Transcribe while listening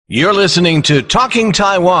You're listening to Talking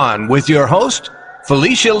Taiwan with your host,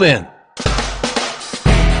 Felicia Lin.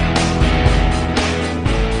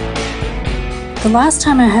 The last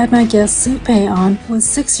time I had my guest Su Pei on was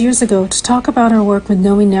 6 years ago to talk about her work with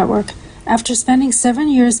Nomi Network. After spending 7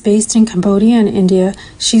 years based in Cambodia and India,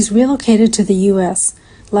 she's relocated to the U.S.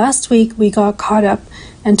 Last week, we got caught up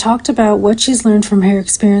and talked about what she's learned from her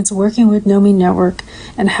experience working with Nomi Network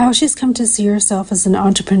and how she's come to see herself as an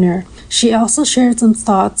entrepreneur. She also shared some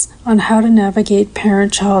thoughts on how to navigate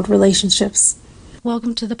parent-child relationships.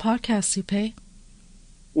 Welcome to the podcast, Su Pei.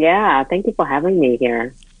 Yeah, thank you for having me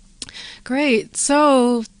here. Great.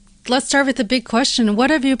 So let's start with the big question. What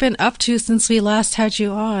have you been up to since we last had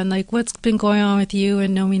you on? Like, what's been going on with you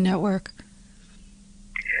and Nomi Network?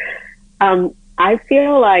 I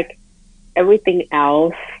feel like everything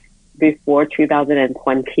else before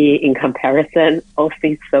 2020 in comparison all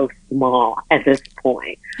seems so small at this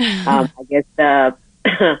point. I guess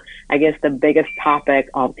the biggest topic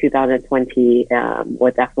of 2020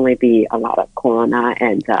 would definitely be a lot of Corona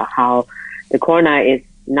and how the Corona is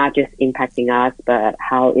not just impacting us, but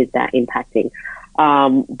how is that impacting?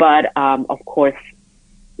 But of course,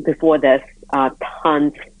 before this,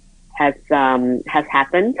 tons has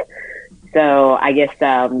happened. So I guess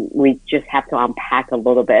we just have to unpack a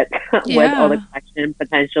little bit with all the questions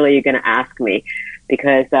potentially you're going to ask me,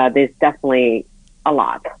 because there's definitely a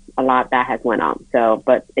lot that has went on. So,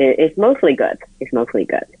 but it's mostly good. It's mostly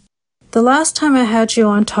good. The last time I had you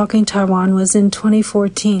on Talking Taiwan was in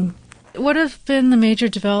 2014. What have been the major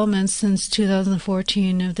developments since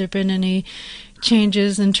 2014? Have there been any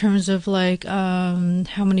changes in terms of like how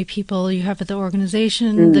many people you have at the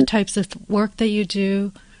organization, the types of work that you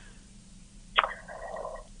do?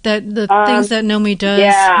 The things that Nomi does,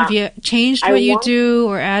 have you changed what you do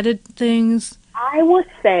or added things? I would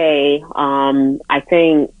say, I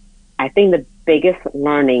think the biggest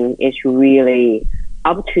learning is really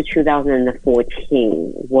up to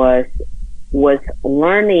 2014 was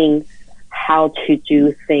learning how to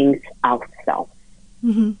do things ourselves.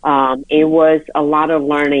 Mm-hmm. It was a lot of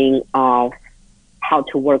learning of how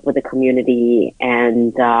to work with the community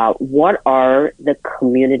and what are the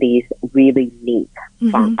communities really need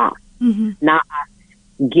from us. Mm-hmm. Not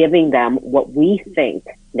us giving them what we think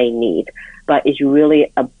they need, but it's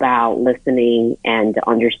really about listening and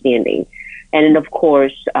understanding. And then, of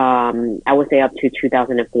course, I would say up to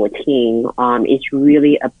 2014, it's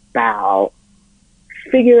really about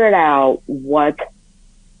figuring out what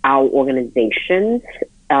our organizations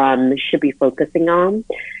should be focusing on.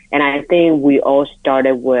 And I think we all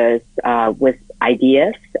started with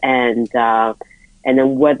ideas and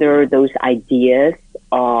then whether those ideas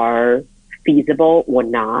are feasible or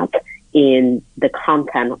not in the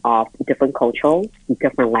content of different cultures,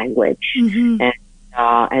 different language, and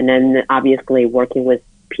then obviously working with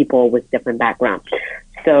people with different backgrounds.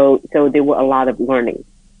 So there were a lot of learning.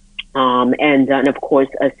 And of course,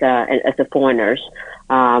 as a foreigners,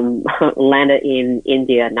 landed in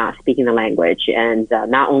India, not speaking the language, and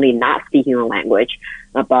not only not speaking the language,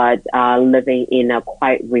 but living in a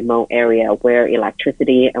quite remote area where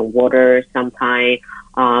electricity and water sometimes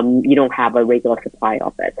you don't have a regular supply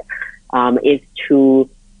of it. It's to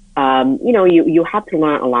you have to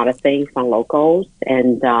learn a lot of things from locals,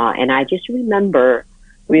 and I just remember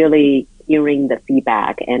really hearing the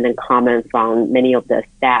feedback and then comments from many of the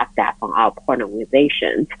staff from our partner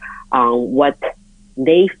organizations on what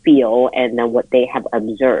they feel and then what they have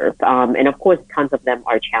observed. And of course, tons of them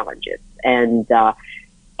are challenges. And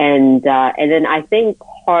then I think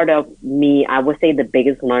part of me, I would say the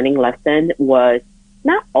biggest learning lesson was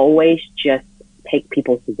not always just take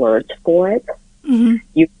people's words for it. Mm-hmm.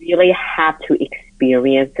 You really have to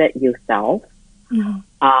experience it yourself.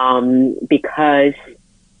 Mm-hmm. Because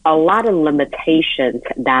a lot of limitations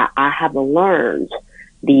that I have learned,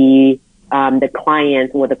 the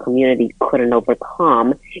clients or the community couldn't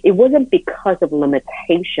overcome, it wasn't because of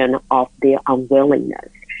limitation of their unwillingness.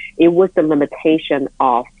 It was the limitation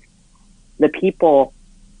of the people.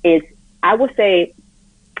 I would say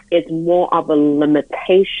it's more of a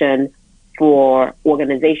limitation for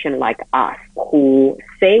organizations like us who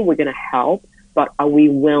say we're going to help, but are we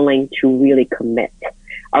willing to really commit?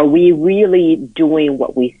 Are we really doing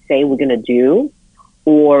what we say we're going to do?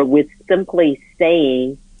 Or with simply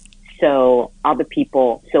saying so other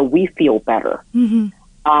people, so we feel better? Mm-hmm.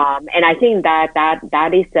 And I think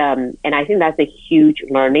that is, and I think that's a huge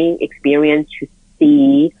learning experience to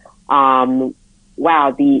see, wow,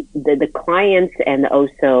 the clients and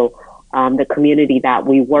also the community that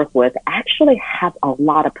we work with actually have a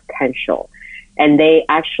lot of potential. And they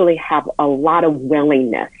actually have a lot of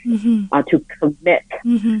willingness to commit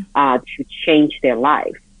to change their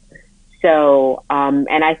life. So,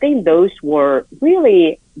 and I think those were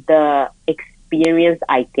really the experience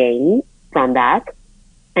I gained from that.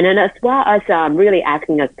 And then as well as really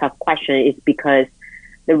asking a tough question is because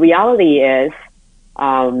the reality is,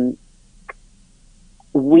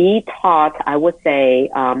 we taught, I would say,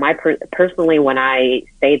 personally, when I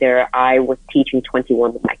stayed there, I was teaching 20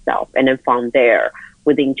 women myself. And then from there,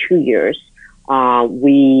 within 2 years,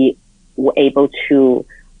 we were able to,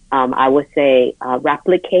 I would say,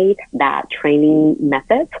 replicate that training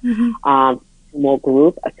method, more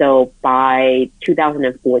group. So by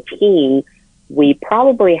 2014, we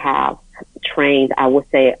probably have trained, I would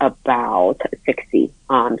say, about 60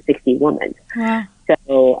 women. Wow.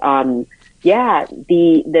 So, yeah,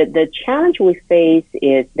 the challenge we face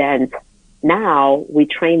is then now we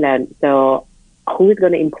train them. So who's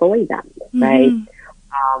going to employ them, right?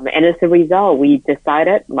 And as a result, we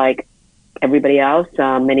decided, like everybody else,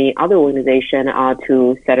 many other organizations,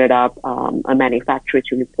 to set it up a manufacturer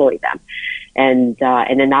to employ them, and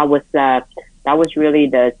then that was really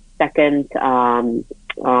the second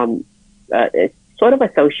sort of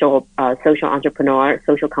a social entrepreneur,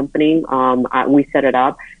 social company. We set it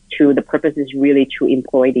up to the purpose is really to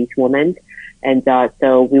employ these women. And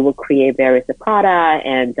so we will create various products,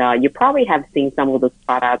 and you probably have seen some of those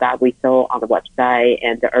products that we sell on the website,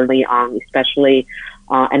 and early on, especially,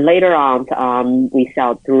 and later on, we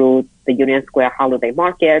sell through the Union Square holiday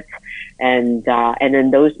markets, and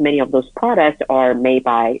then many of those products are made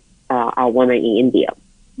by our women in India.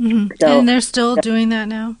 So, and they're still doing that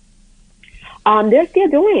now? They're still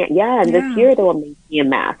doing it, yeah. And this year they were making a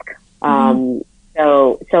mask.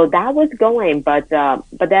 So that was going, but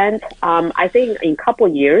then I think in a couple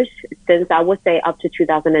of years, since I would say up to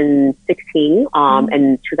 2016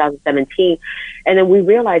 and 2017, and then we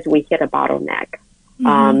realized we hit a bottleneck.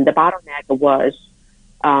 The bottleneck was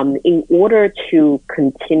in order to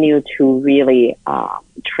continue to really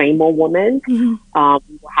train more women, we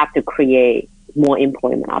will have to create more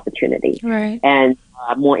employment opportunity. Right. And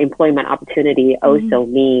more employment opportunity also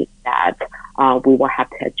means that we will have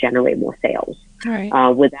to generate more sales. Right.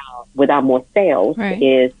 Without more sales,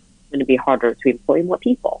 is going to be harder to employ more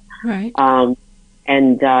people. Right. And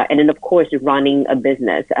then of course running a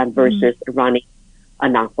business versus running a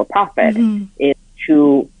non-for-profit is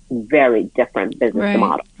two very different business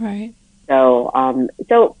models. Right. So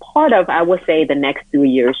part of, I would say, the next 3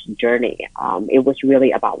 years journey, it was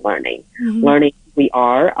really about learning. Learning who we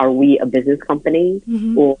are we a business company,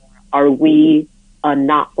 or are we a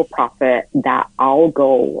not-for-profit that our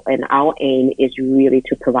goal and our aim is really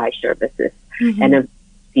to provide services and then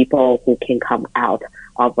people who can come out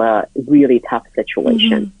of a really tough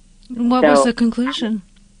situation. What was the conclusion?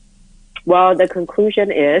 Well, the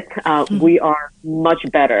conclusion is we are much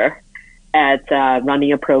better at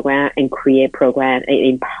running a program and create program and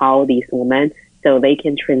empower these women so they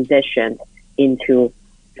can transition into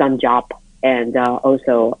some job and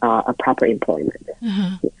also a proper employment.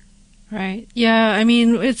 Right. Yeah. I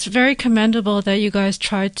mean, it's very commendable that you guys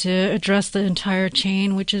tried to address the entire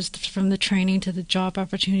chain, which is from the training to the job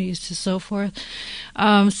opportunities to so forth.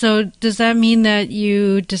 So does that mean that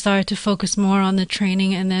you decided to focus more on the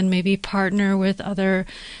training and then maybe partner with other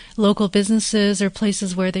local businesses or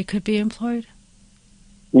places where they could be employed?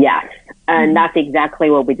 Yes. And that's exactly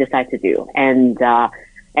what we decided to do. And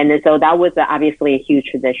then so that was obviously a huge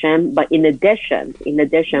transition. But in addition,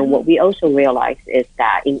 what we also realized is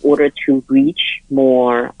that in order to reach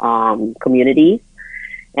more communities,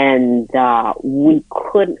 and we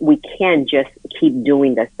can't just keep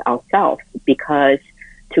doing this ourselves, because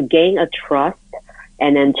to gain a trust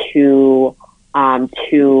and then to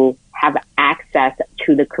have access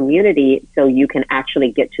to the community so you can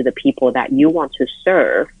actually get to the people that you want to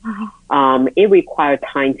serve, it requires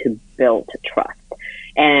time to build trust.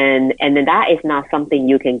 And then that is not something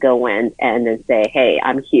you can go in and then say, hey,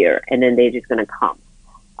 I'm here, and then they're just going to come.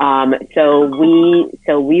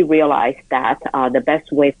 So we realized that the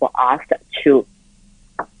best way for us to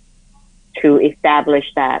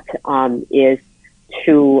establish that is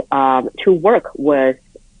to work with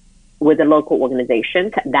the local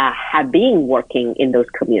organizations that have been working in those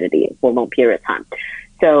communities for a long period of time.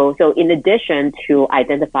 So in addition to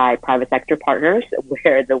identify private sector partners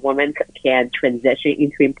where the women can transition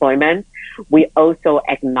into employment, we also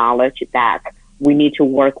acknowledge that we need to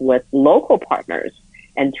work with local partners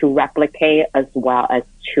and to replicate as well as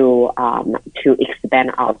to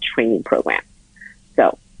expand our training program.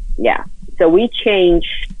 So, yeah. So we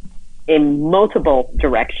change in multiple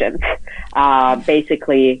directions,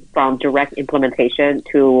 basically from direct implementation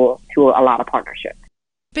to a lot of partnership.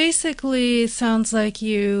 Basically, it sounds like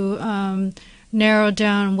you narrow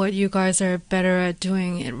down what you guys are better at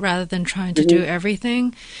doing rather than trying to do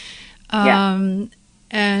everything. And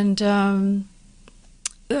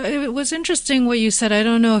it was interesting what you said. I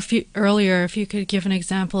don't know if you could give an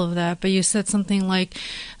example of that, but you said something like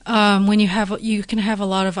when you can have a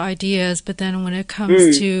lot of ideas, but then when it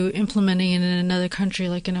comes to implementing it in another country,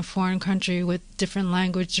 like in a foreign country with different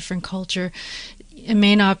language, different culture, it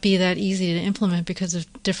may not be that easy to implement because of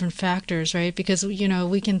different factors, right? Because,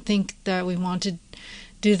 we can think that we want to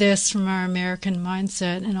do this from our American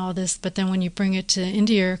mindset and all this, but then when you bring it to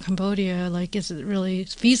India or Cambodia, like, is it really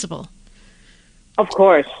feasible? Of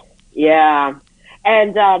course, yeah,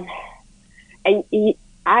 and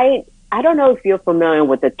I don't know if you're familiar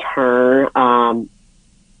with the term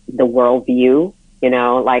the worldview.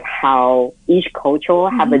 Like how each culture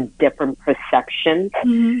have a different perception,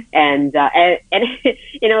 and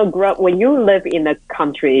when you live in a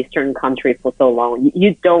certain country for so long,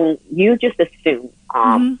 you just assume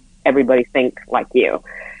everybody think like you.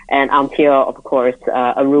 And until, of course,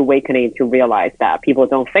 a rude awakening to realize that people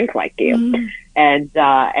don't think like you. And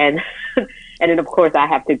then, of course, I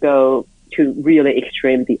have to go to really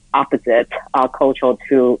extreme, the opposite culture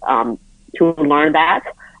to learn that.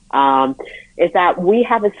 Is that we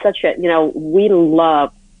have we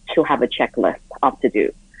love to have a checklist of to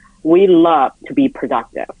do. We love to be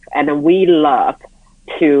productive. And then we love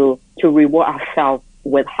to reward ourselves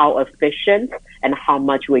with how efficient and how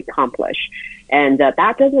much we accomplish. And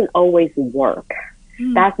that doesn't always work.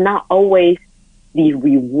 That's not always the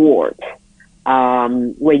reward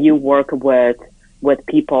when you work with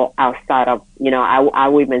people outside of, I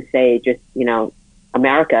would even say just,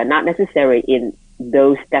 America, not necessarily in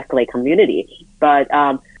those desolate community, but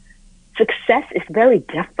success is very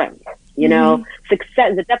different.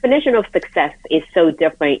 Success, the definition of success is so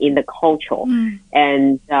different in the culture.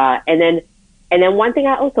 And then one thing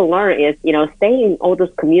I also learned is, staying in all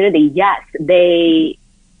those communities, yes, they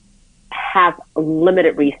have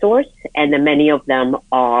limited resource, and then many of them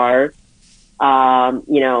are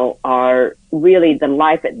really the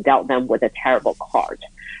life that dealt them with a terrible card.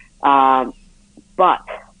 But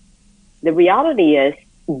the reality is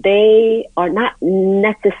they are not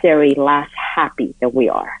necessarily less happy than we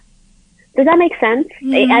are. Does that make sense?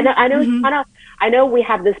 I know we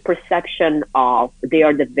have this perception of they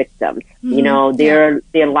are the victims. Their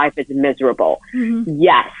life is miserable.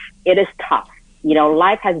 Yes, it is tough.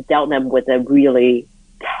 Life has dealt them with a really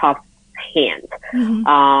tough hand.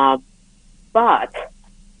 But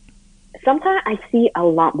sometimes I see a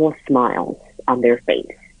lot more smiles on their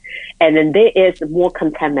face. And then there is more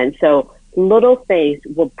contentment. So little things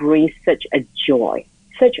will bring such a joy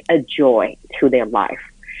to their life.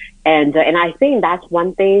 And I think that's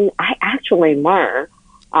one thing I actually learned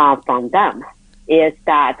from them is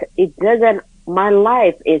that my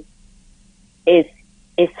life is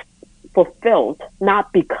fulfilled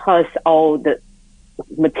not because all the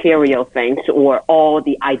material things or all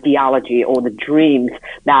the ideology or the dreams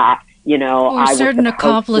that or I certain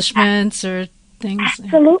accomplishments or things.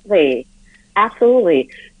 Absolutely.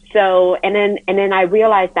 So and then I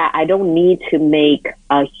realized that I don't need to make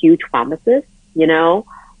a huge promises,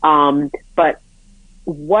 but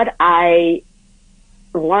what I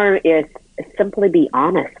learned is simply be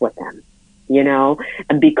honest with them,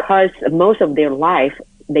 and because most of their life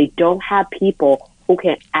they don't have people who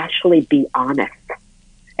can actually be honest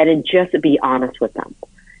and then just be honest with them,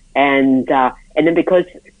 and then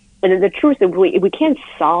the truth is we can't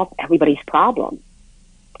solve everybody's problem.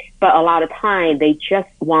 But a lot of time, they just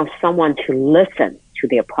want someone to listen to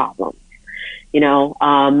their problems,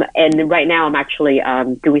 and right now I'm actually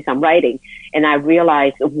doing some writing, and I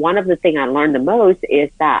realized one of the things I learned the most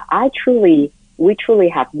is that we truly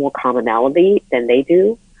have more commonality than they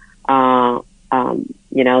do,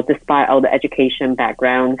 despite all the education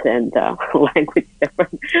backgrounds and language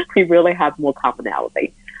difference, we really have more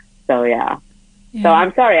commonality. So, yeah. So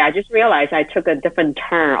I'm sorry, I just realized I took a different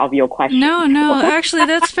turn of your question. No, actually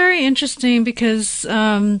that's very interesting because,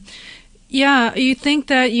 you think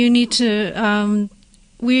that you need to,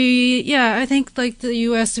 I think like the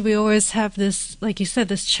U.S., we always have this, like you said,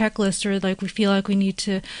 this checklist, or like we feel like we need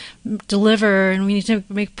to deliver and we need to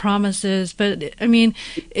make promises. But I mean,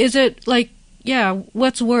 is it like,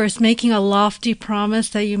 what's worse, making a lofty promise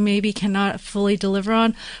that you maybe cannot fully deliver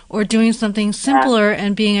on, or doing something simpler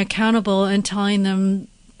and being accountable and telling them,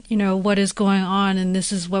 what is going on and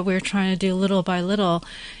this is what we're trying to do little by little,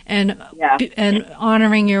 and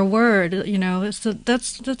honoring your word, So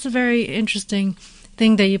that's a very interesting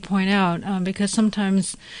thing that you point out, because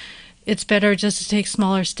sometimes it's better just to take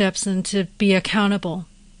smaller steps and to be accountable,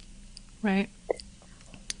 right?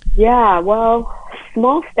 Yeah, well,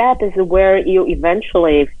 small step is where you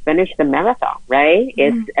eventually finish the marathon, right?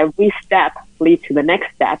 It's every step leads to the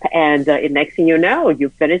next step, and next thing you know, you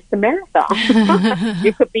finish the marathon.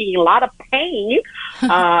 You could be in a lot of pain,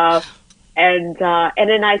 and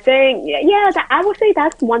then I think, I would say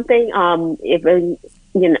that's one thing. Even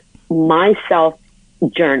my self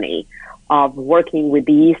journey of working with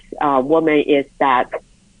these women is that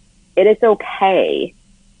it is okay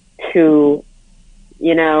to,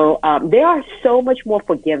 they are so much more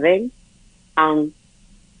forgiving on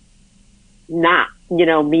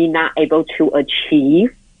me not able to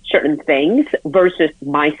achieve certain things versus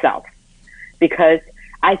myself. Because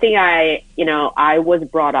I think I was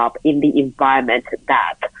brought up in the environment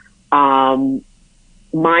that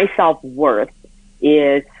my self-worth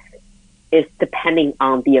is depending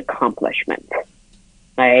on the accomplishment,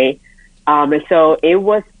 right? So it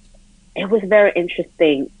was very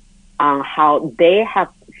interesting how they have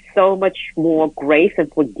so much more grace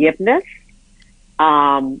and forgiveness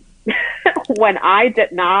when I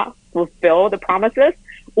did not fulfill the promises,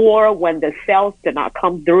 or when the sales did not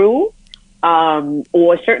come through,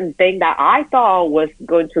 or certain thing that I thought was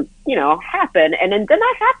going to, happen, and then did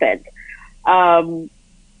not happen.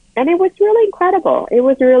 And it was really incredible. It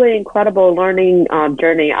was a really incredible learning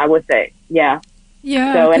journey, I would say. Yeah.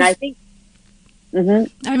 Yeah. So, and I think,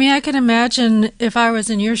 I mean, I can imagine if I was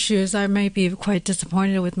in your shoes, I might be quite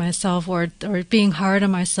disappointed with myself, or being hard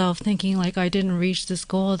on myself, thinking like I didn't reach this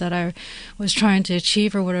goal that I was trying to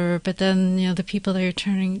achieve or whatever. But then, the people that you're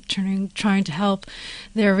trying to help,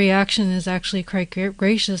 their reaction is actually quite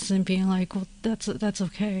gracious and being like, well, that's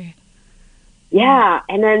okay. Yeah.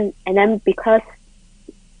 And then because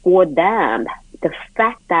for them, the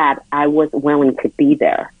fact that I was willing to be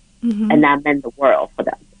there, and that meant the world for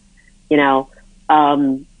them,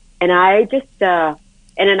 and I just, and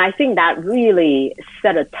then I think that really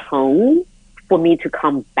set a tone for me to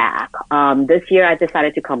come back. This year I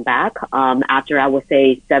decided to come back, after I would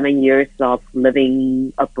say 7 years of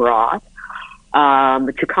living abroad,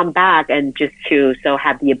 to come back and just to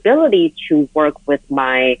have the ability to work with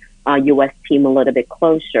my U.S. team a little bit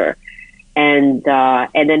closer. And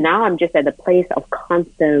then now I'm just at the place of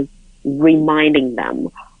constant reminding them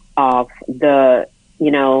of the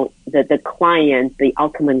clients, the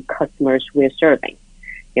ultimate customers we're serving,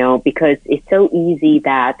 because it's so easy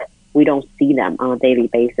that we don't see them on a daily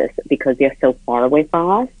basis because they're so far away from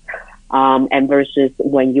us. And versus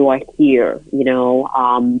when you are here,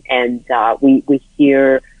 and we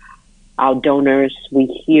hear our donors, we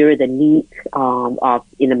hear the needs of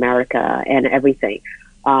in America and everything.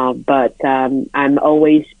 But I'm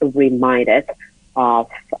always reminded of,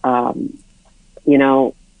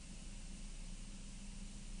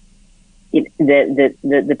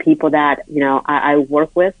 the people that, I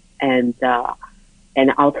work with, and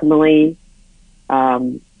ultimately,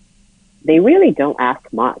 they really don't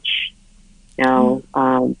ask much,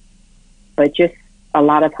 but just a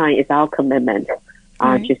lot of time it's our commitment,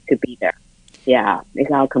 just to be there. Yeah,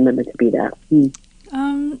 it's our commitment to be there.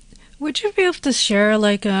 Would you be able to share,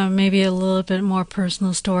 maybe a little bit more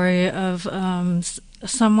personal story of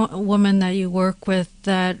some woman that you work with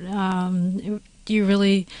that you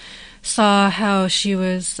really saw how she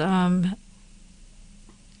was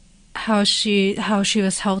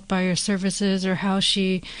helped by your services, or how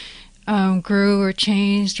she grew or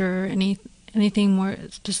changed, or anything more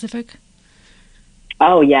specific?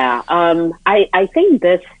 Oh yeah, I think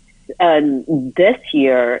this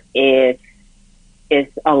year is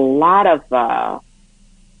a lot of, I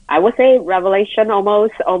would say, revelation,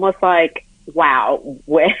 almost like, wow,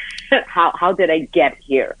 how did I get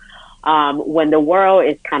here? When the world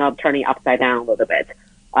is kind of turning upside down a little bit.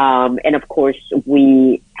 And of course,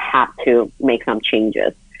 we have to make some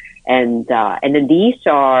changes. And then these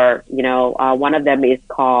are, one of them is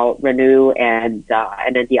called Renew, and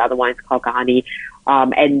then the other one is called Ghani.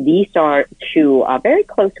 And these are two very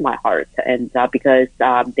close to my heart, and because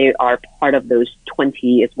they are part of those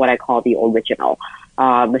 20 is what I call the original.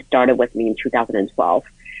 It started with me in 2012,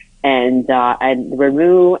 and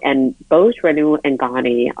Renew, and both Renew and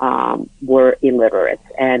Ghani were illiterate,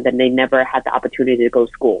 and then they never had the opportunity to go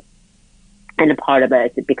to school. And a part of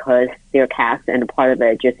it is because they're caste, and a part of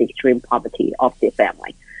it is just extreme poverty of their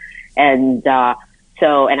family. And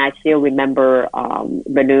and I still remember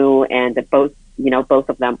Renew, and both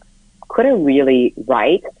of them couldn't really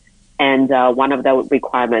write. And one of the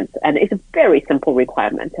requirements, and it's a very simple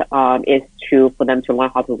requirement, is for them to learn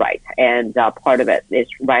how to write. And part of it is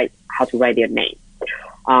how to write their name,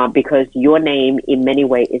 because your name in many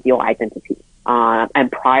ways is your identity.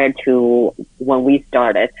 And prior to when we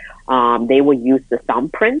started, they would use the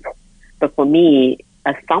thumbprint. But for me,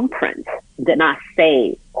 a thumbprint did not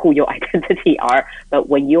say who your identity are, but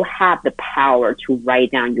when you have the power to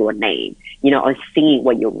write down your name, or seeing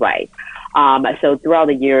what you write. So throughout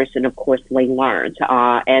the years, and of course, Lane learned.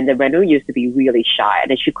 And then Renu used to be really shy,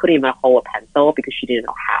 and she couldn't even hold a pencil because she didn't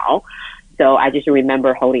know how. So I just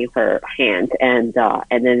remember holding her hand and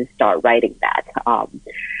then start writing that.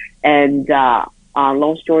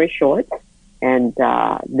 Long story short, and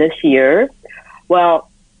this year, well,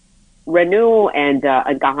 Renu and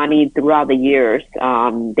Gahani throughout the years,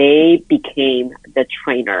 they became the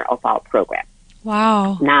trainer of our program.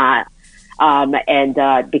 Wow.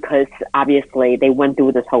 Because obviously they went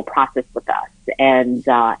through this whole process with us, and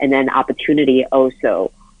then opportunity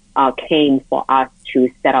also came for us to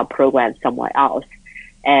set up programs somewhere else,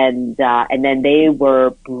 and then they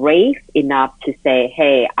were brave enough to say,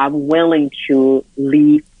 "Hey, I'm willing to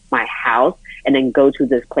leave my house and then go to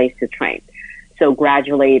this place to train." So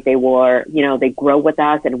gradually they were, they grow with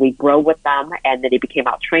us and we grow with them, and then they became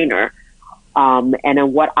our trainer. And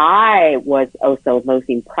then what I was also most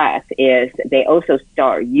impressed is they also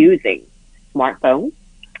start using smartphones.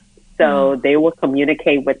 So they will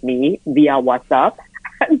communicate with me via WhatsApp.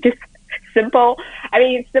 Just simple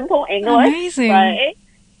English. Amazing. But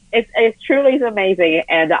it's truly amazing.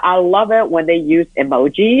 And I love it when they use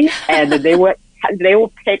emoji, and they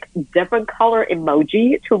will pick different color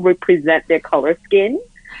emoji to represent their color skin.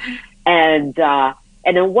 And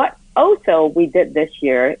then what also we did this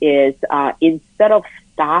year is, instead of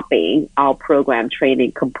stopping our program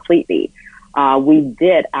training completely, we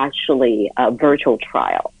did actually a virtual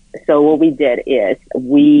trial. So what we did is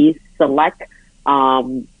we select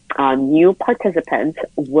new participants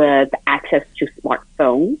with access to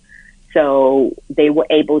smartphone. So they were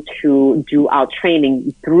able to do our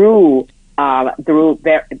training through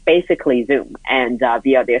basically Zoom and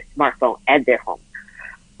via their smartphone at their home.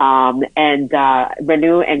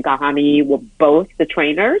 Renu and Gahani were both the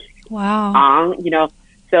trainers. Wow.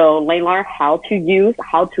 So they learned how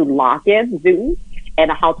to log in Zoom,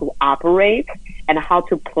 and how to operate, and how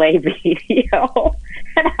to play video.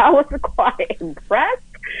 And I was quite impressed.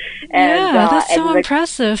 That's so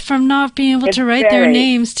impressive. From not being able to write their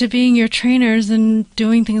names to being your trainers and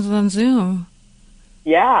doing things on Zoom.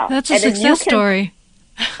 Yeah. That's a success story.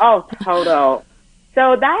 Oh, total.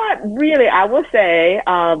 So that really, I would say, it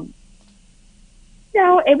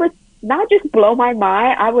was not just blow my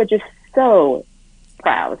mind. I was just so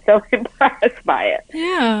proud, so impressed by it.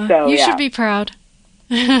 Yeah. So, you should be proud.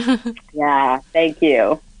 Yeah. Thank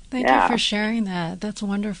you. Thank you for sharing that. That's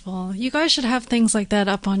wonderful. You guys should have things like that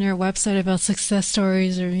up on your website about success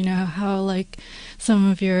stories, or, how like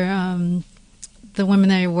some of your, the women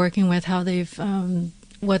that you're working with, how they've,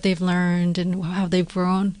 what they've learned and how they've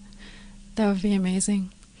grown. That would be amazing.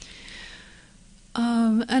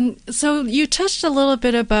 And so you touched a little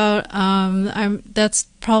bit about, that's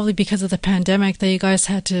probably because of the pandemic that you guys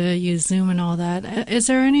had to use Zoom and all that. Is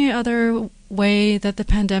there any other way that the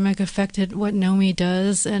pandemic affected what NOMI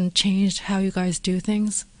does and changed how you guys do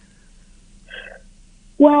things?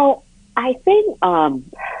 Well, I think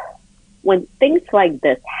when things like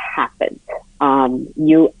this happen,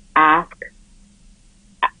 we ask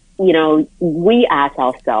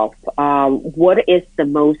ourselves, what is the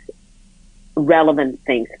most relevant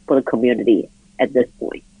things for the community at this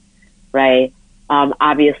point, right?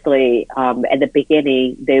 Obviously, at the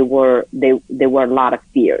beginning, there were a lot of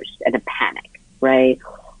fears and a panic, right?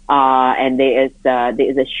 And there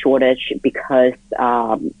is a shortage because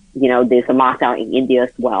there's a lockdown in India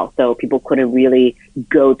as well, so people couldn't really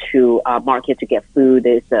go to market to get food.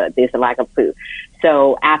 There's a lack of food.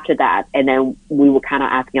 So after that, and then we were kind of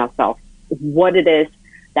asking ourselves what it is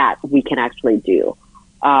that we can actually do.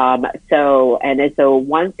 So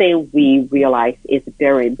one thing we realized is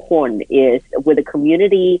very important is with the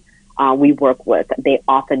community we work with, they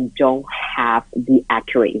often don't have the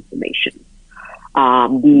accurate information.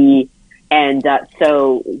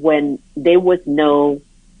 So when there was no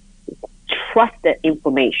trusted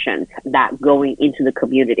information that going into the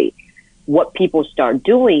community, what people start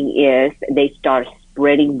doing is they start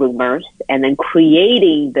spreading rumors and then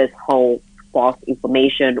creating this whole false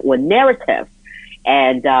information or narrative.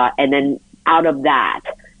 And then out of that,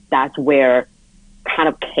 that's where kind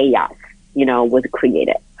of chaos, was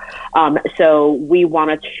created. So we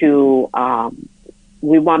wanted to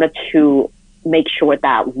make sure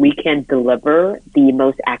that we can deliver the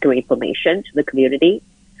most accurate information to the community.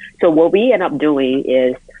 So what we end up doing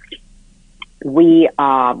is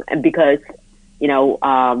because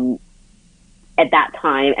at that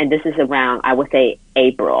time, and this is around, I would say,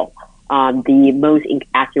 April, the most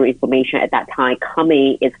accurate information at that time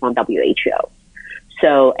coming is from WHO.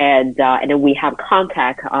 So, and then we have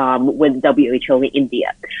contact, with WHO in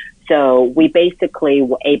India. So we basically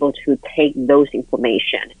were able to take those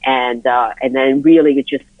information and then really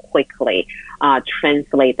just quickly,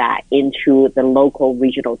 translate that into the local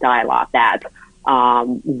regional dialogue that,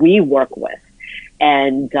 we work with.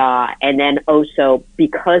 And then also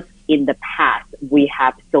because in the past we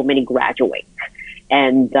have so many graduates,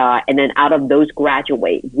 and then out of those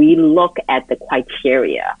graduates, we look at the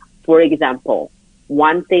criteria. For example,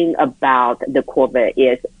 one thing about the COVID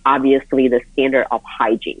is obviously the standard of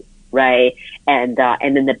hygiene, right? And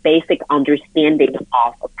then the basic understanding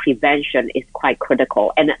of prevention is quite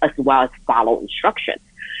critical, and as well as follow instructions.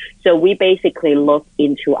 So we basically look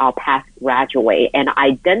into our past graduate and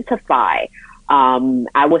identify,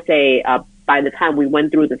 I would say, by the time we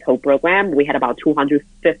went through this whole program, we had about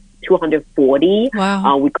 240.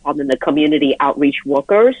 Wow. We call them the community outreach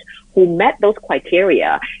workers who met those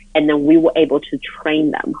criteria, and then we were able to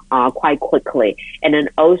train them quite quickly. And then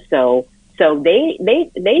also, so they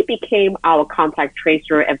became our contact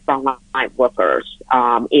tracer and frontline workers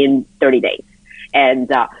in 30 days.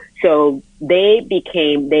 And so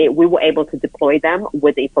we were able to deploy them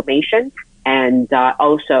with information. And then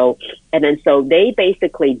so they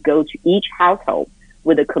basically go to each household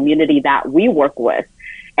with the community that we work with,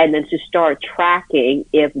 and then to start tracking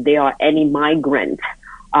if there are any migrants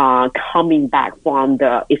coming back from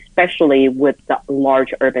especially with the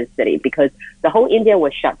large urban city, because the whole India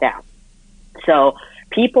was shut down. So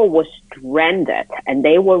people were stranded and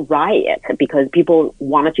they were riot because people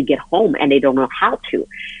wanted to get home and they don't know how to.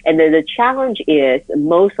 And then the challenge is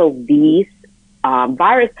most of these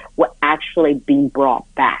virus were actually being brought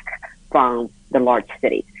back from the large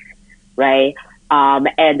cities, right? And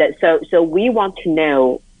so we want to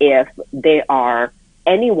know if there are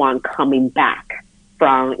anyone coming back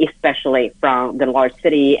from, especially from the large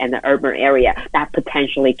city and the urban area that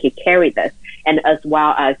potentially could carry this, and as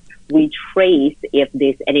well as we trace if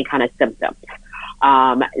there's any kind of symptoms.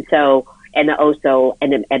 And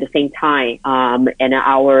then at the same time, and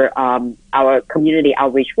our community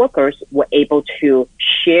outreach workers were able to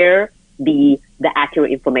share the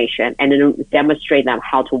accurate information and then demonstrate them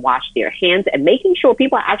how to wash their hands, and making sure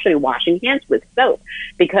people are actually washing hands with soap,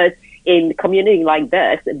 because in community like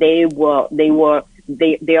this, they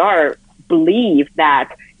are believe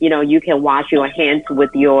that, you can wash your hands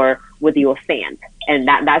with your fan, and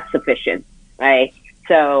that's sufficient, right?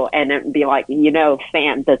 So, and then be like,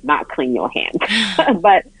 fan does not clean your hands.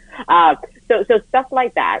 But, so stuff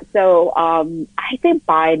like that. So, I think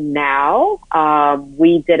by now,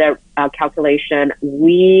 we did a calculation.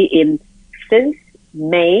 Since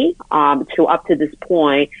May, to up to this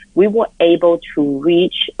point, we were able to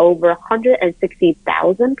reach over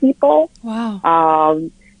 160,000 people. Wow.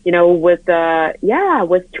 With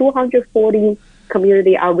 240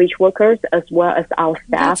 community outreach workers, as well as our staff.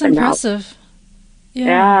 That's impressive.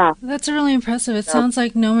 Yeah. That's really impressive. It sounds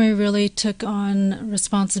like Nomi really took on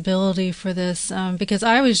responsibility for this, because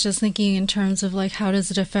I was just thinking in terms of like, how does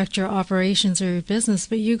it affect your operations or your business?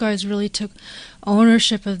 But you guys really took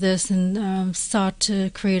ownership of this and sought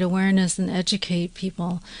to create awareness and educate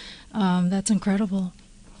people. That's incredible.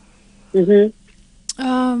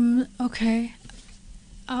 Mm-hmm. Okay.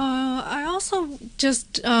 I also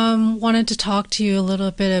just wanted to talk to you a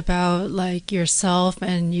little bit about like yourself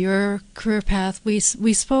and your career path. We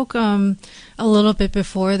spoke a little bit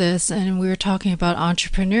before this, and we were talking about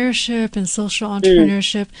entrepreneurship and social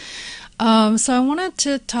entrepreneurship. So I wanted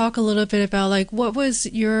to talk a little bit about like, what was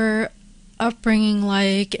your upbringing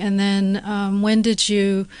like, and then when did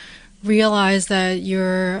you realize that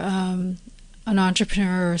you're an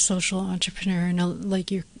entrepreneur or a social entrepreneur, and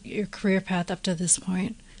like your career path up to this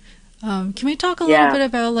point? Can we talk a little bit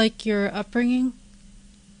about like your upbringing?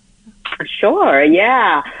 Sure.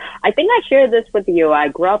 Yeah. I think I shared this with you. I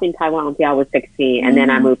grew up in Taiwan until I was 16, and then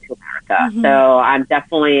I moved to America. So I'm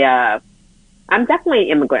definitely an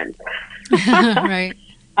immigrant. Right.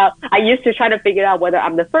 I used to try to figure out whether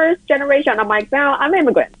I'm the first generation. I'm like, no, I'm an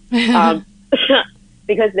immigrant.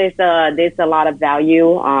 Because there's a lot of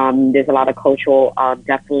value. There's a lot of cultural,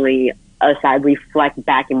 definitely, as I reflect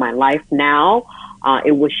back in my life now,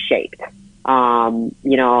 it was shaped,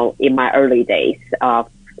 in my early days of,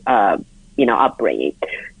 upbringing.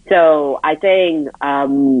 So I think,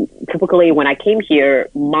 typically when I came here,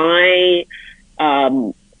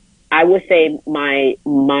 I would say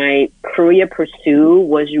my career pursuit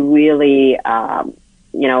was really,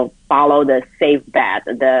 follow the safe bet,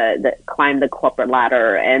 the climb the corporate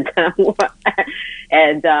ladder, and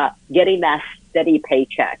getting that steady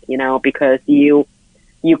paycheck, because you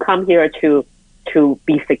come here to to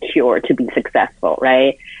be secure, to be successful,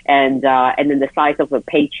 right? And then the size of a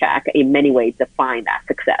paycheck in many ways define that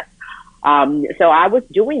success. So I was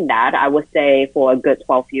doing that, I would say, for a good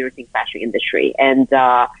 12 years in fashion industry and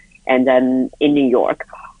then in New York.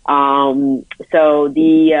 So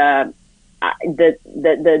the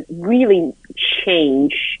really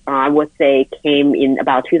change, I would say, came in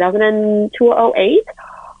about 2008,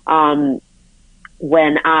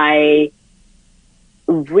 when I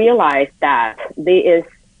realized that there is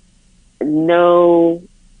no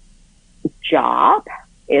job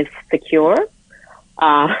is secure.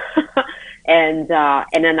 And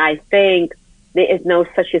then I think there is no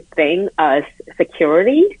such a thing as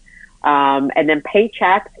security. And then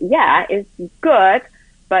paychecks, yeah, it's good,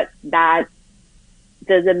 but that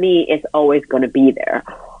doesn't mean it's always going to be there.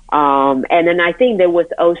 And then I think there was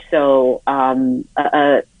also,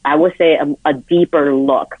 I would say a deeper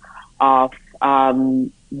look of,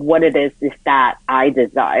 what it is that I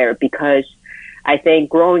desire, because I think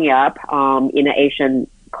growing up, in an Asian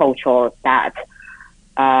culture that,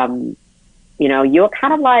 you're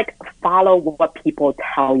kind of like follow what people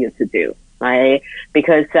tell you to do, right?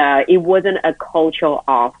 Because, it wasn't a culture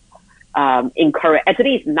of, encourage, at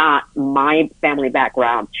least not my family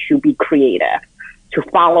background, to be creative, to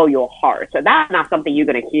follow your heart. So that's not something you're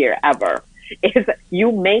going to hear ever. Is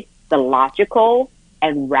you make the logical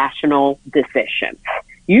and rational decisions.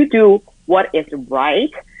 You do what is right.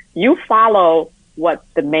 You follow what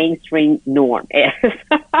the mainstream norm is.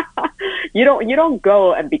 You don't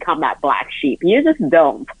go and become that black sheep. You just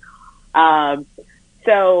don't. Even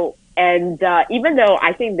though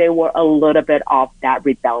I think there were a little bit of that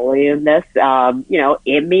rebelliousness,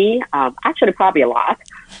 in me, actually probably a lot,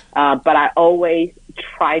 but I always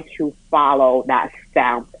try to follow that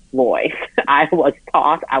sound voice. I was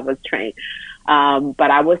taught, I was trained.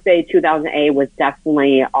 But I would say 2008 was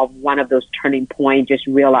definitely one of those turning points. Just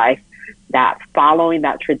realized that following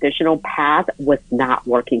that traditional path was not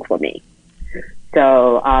working for me.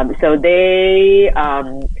 So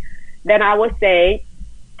then I would say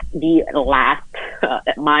the last,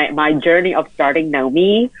 my journey of starting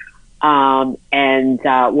Nomi,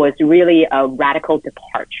 was really a radical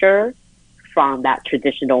departure from that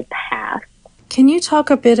traditional path. Can you talk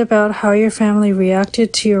a bit about how your family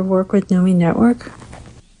reacted to your work with Nomi Network?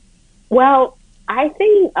 Well, I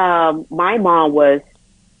think my mom was,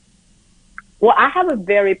 I have a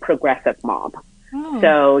very progressive mom. Oh.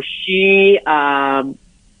 So she,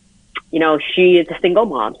 she is a single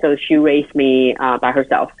mom, so she raised me by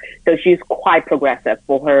herself. So she's quite progressive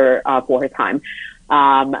for her time.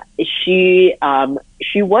 She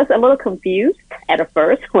was a little confused at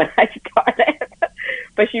first when I started,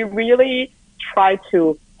 but she really tried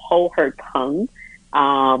to hold her tongue.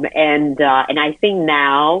 And I think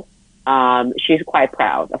now, she's quite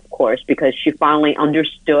proud, of course, because she finally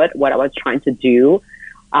understood what I was trying to do.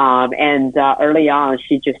 Early on,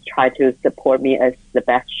 she just tried to support me as the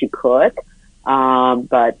best she could.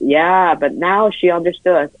 But now she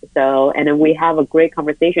understood. So, and then we have a great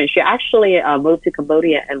conversation. She actually moved to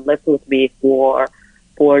Cambodia and lived with me for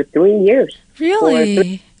 3 years.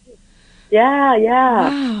 Really? Yeah.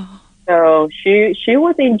 Wow. So she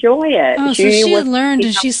was enjoying it. Oh, so she had learned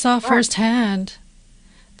and she saw firsthand.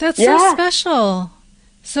 That's so special.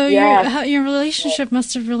 So your relationship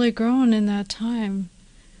must have really grown in that time.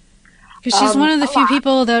 Because she's one of the few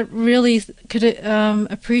people that really could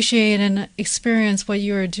appreciate and experience what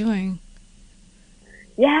you were doing.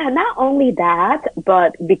 Yeah, not only that,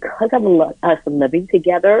 but because of us living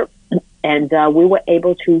together, and we were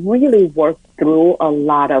able to really work through a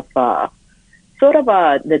lot of the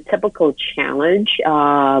typical challenge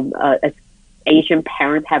as Asian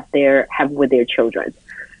parents have with their children.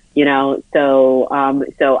 So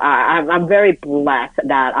I'm very blessed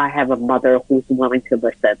that I have a mother who's willing to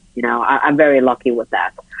listen. I'm very lucky with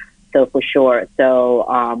that. So for sure.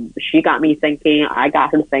 So, she got me thinking, I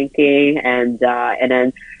got her thinking, and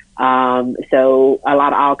then, so a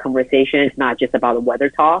lot of our conversation is not just about the weather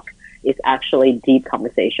talk. It's actually deep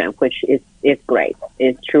conversation, which is great.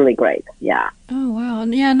 It's truly great. Yeah. Oh, wow.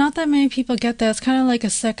 Yeah, not that many people get that. It's kind of like a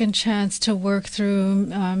second chance to work through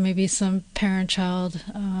maybe some parent-child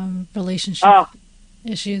relationship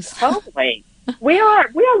issues. Totally. We are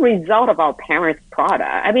a result of our parents' product.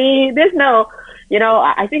 I mean, there's no,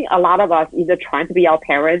 I think a lot of us either trying to be our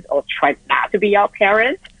parents or try not to be our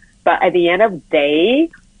parents. But at the end of the day,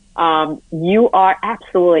 you are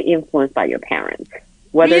absolutely influenced by your parents.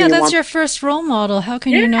 That's your first role model. How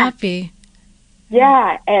can you not be?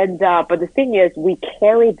 Yeah, and but the thing is, we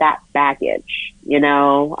carry that baggage,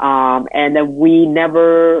 and then we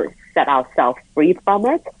never set ourselves free from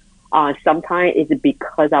it. Sometimes it's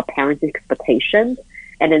because our parents' expectations,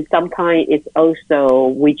 and then sometimes it's also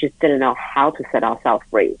we just didn't know how to set ourselves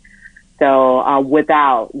free. So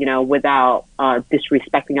without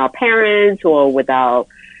disrespecting our parents or without,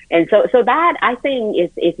 and so that I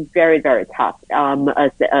think is very, very tough.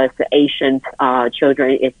 As Asian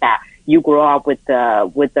children, is that you grow up with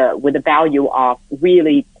the value of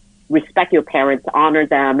really respect your parents, honor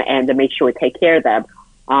them, and to make sure to take care of them.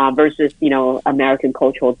 Versus, American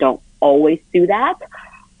culture don't always do that.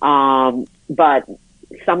 But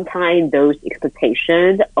sometimes those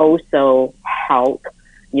expectations also help,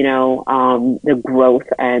 the growth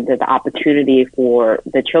and the opportunity for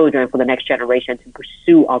the children, for the next generation to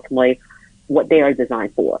pursue ultimately what they are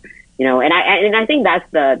designed for. And I think that's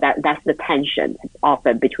the tension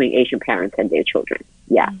often between Asian parents and their children.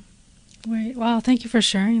 Yeah. Right. Wow. Thank you for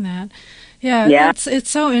sharing that. Yeah. It's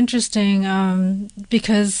so interesting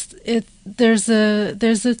because there's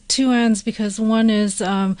the two ends, because one is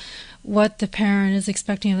what the parent is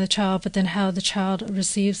expecting of the child, but then how the child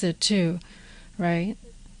receives it too, right?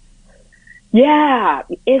 Yeah,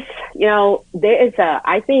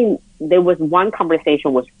 I think there was one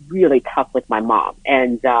conversation was really tough with my mom,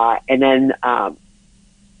 and then I'm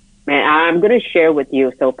going to share with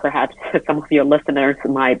you, so perhaps some of your listeners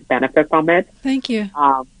might benefit from it. Thank you.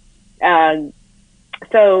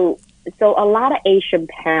 So a lot of Asian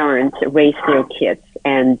parents raise their kids,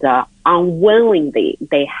 and unwillingly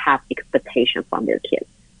they have expectation from their kids,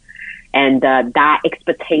 and that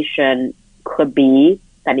expectation could be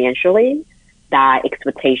financially. That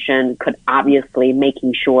expectation could obviously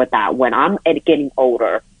making sure that when I'm getting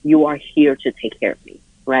older, you are here to take care of me,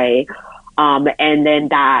 right? And then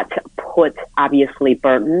that puts obviously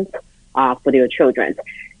burdens for their children,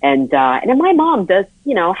 and then my mom does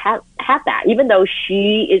have that, even though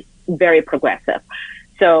she is very progressive.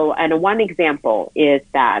 So, and one example is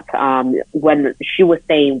that when she was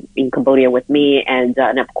staying in Cambodia with me, and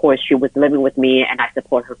of course she was living with me, and I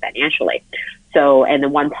support her financially. So, and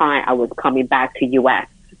then one time I was coming back to U.S.,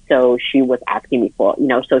 so she was asking me for,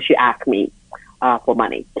 so she asked me for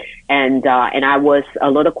money, and I was a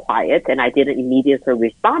little quiet, and I didn't immediately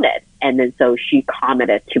respond. And then so she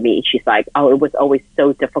commented to me, she's like, "Oh, it was always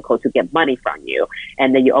so difficult to get money from you,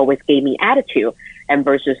 and then you always gave me attitude. And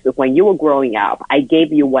versus when you were growing up, I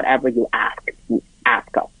gave you whatever you asked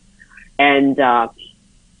of."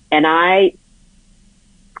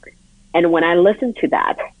 And when I listened to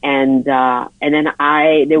that, and then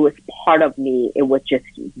there was part of me, it was just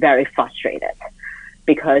very frustrated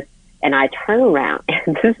because, and I turn around,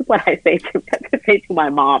 and this is what I say to my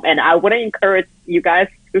mom, and I wouldn't encourage you guys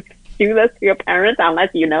to do this to your parents unless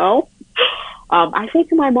you know. I say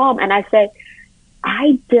to my mom, and I say,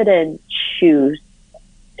 "I didn't choose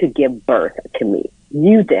to give birth to me.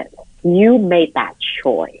 You did. You made that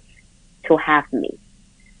choice to have me.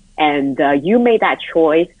 And you made that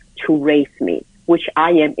choice to raise me, which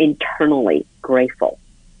I am internally grateful.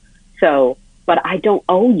 So, but I don't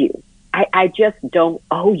owe you. I just don't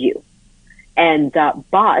owe you. And,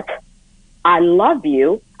 but I love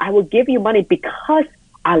you. I will give you money because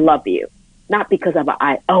I love you, not because of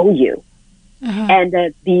I owe you." Uh-huh.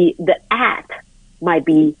 And the act might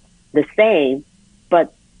be the same,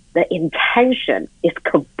 but the intention is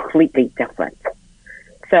completely different.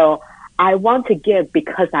 So I want to give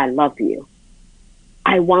because I love you.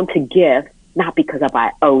 I want to give not because of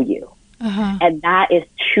I owe you. Uh-huh. And that is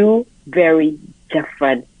two very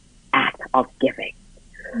different acts of giving.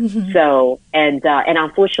 Mm-hmm. So, and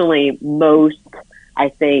unfortunately, most, I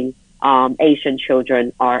think, Asian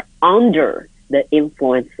children are under the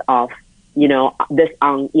influence of, this,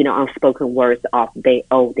 unspoken words of they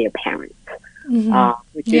owe their parents. Mm-hmm.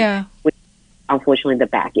 Which is unfortunately the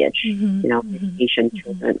baggage, Asian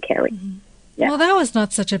children carry. Mm-hmm. Yeah. Well, that was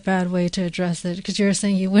not such a bad way to address it, because you were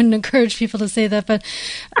saying you wouldn't encourage people to say that, but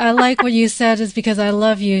I like what you said is because I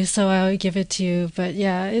love you, so I'll give it to you. But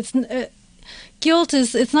yeah, it's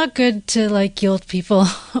not good to guilt people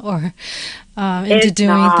or into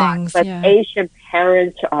doing things. But yeah. Asian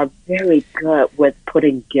parents are very good with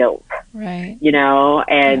putting guilt. Right.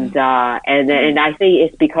 And I think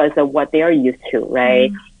it's because of what they are used to,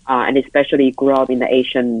 right? Mm. And especially grew up in the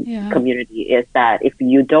Asian community, is that if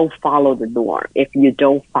you don't follow the norm, if you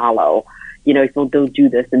don't follow, if you don't do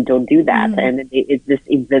this and don't do that, and it's this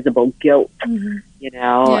invisible guilt,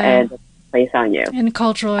 and placed on you. And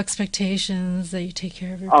cultural expectations that you take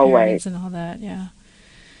care of your parents and all that, yeah.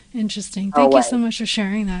 Interesting. Thank you so much for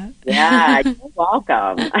sharing that. Yeah, you're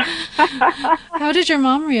welcome. How did your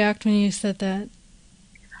mom react when you said that?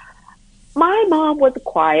 My mom was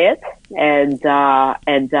quiet, and I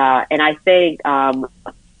think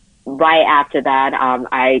right after that,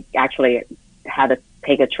 I actually had to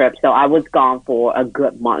take a trip. So I was gone for a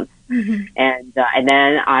good month. And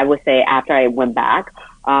then I would say after I went back,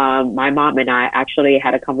 my mom and I actually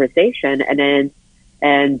had a conversation, and then,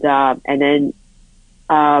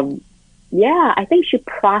 I think she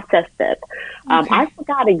processed it. I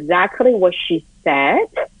forgot exactly what she said.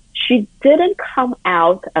 She didn't come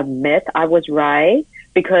out admit I was right,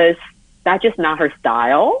 because that's just not her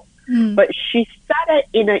style. But she said it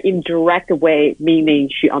in an indirect way, meaning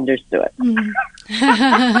she understood.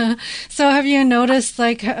 So have you noticed,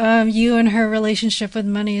 like, you and her relationship with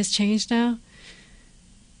money has changed now?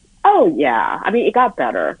 Oh, yeah. I mean, it got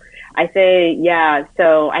better. I say, yeah.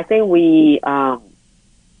 So I think we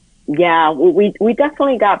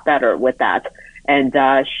definitely got better with that. And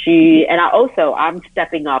I'm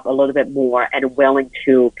stepping up a little bit more and willing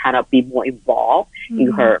to kind of be more involved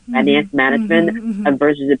in her finance management, and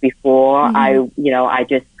versus before I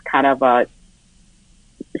just kind of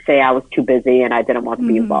say I was too busy and I didn't want to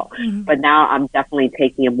be involved. But now I'm definitely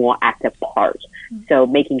taking a more active part. So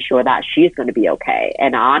making sure that she's going to be okay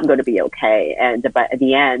and I'm going to be okay. But at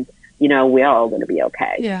the end, we're all going to be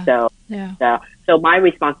okay. Yeah. So my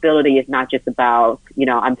responsibility is not just about,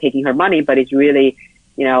 I'm taking her money, but it's really,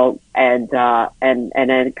 and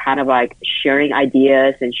then kind of like sharing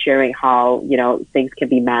ideas and sharing how, things can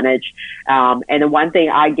be managed. And the one thing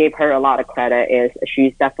I gave her a lot of credit is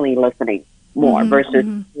she's definitely listening more versus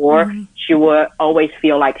before she would always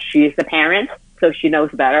feel like she's the parent, so she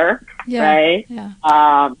knows better, right?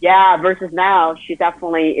 Versus now she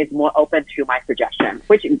definitely is more open to my suggestions,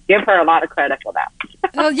 which give her a lot of credit for that.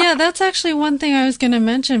 Well, yeah, that's actually one thing I was going to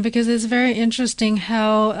mention, because it's very interesting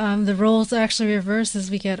how the roles actually reverse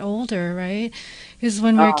as we get older, right? Because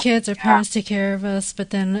when we're kids, our parents take care of us, but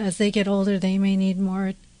then as they get older, they may need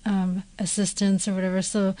more assistance or whatever.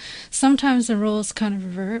 So sometimes the roles kind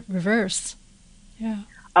of reverse. Yeah.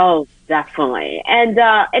 Oh, definitely. And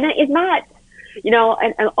it's not,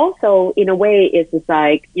 and also in a way it's just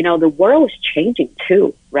like, the world is changing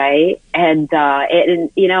too, right? And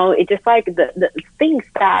it's just like the things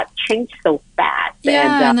that change so fast.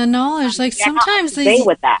 Yeah, and the knowledge, like sometimes stay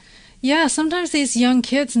with that. Yeah, sometimes these young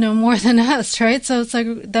kids know more than us, right? So it's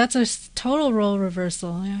like, that's a total role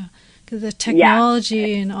reversal, yeah. Because the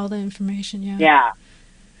technology and all the information, Yeah,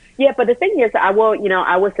 but the thing is, I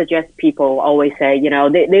would suggest people always say,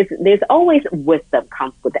 there's always wisdom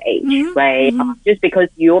comes with age, right? Just because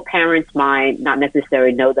your parents might not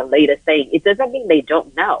necessarily know the latest thing, it doesn't mean they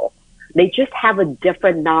don't know. They just have a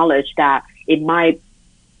different knowledge that it might,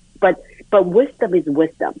 but wisdom is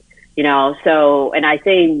wisdom, So, and I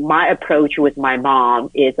say my approach with my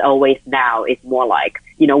mom is always now is more like,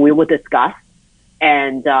 we will discuss.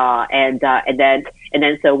 And then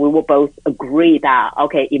so we will both agree that,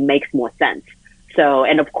 okay, it makes more sense. So,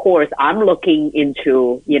 and of course, I'm looking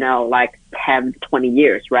into, like 10, 20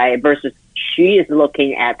 years, right? Versus she is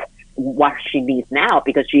looking at what she needs now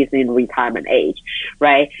because she's in retirement age,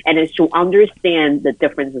 right? And it's to understand the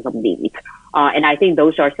differences of needs. And I think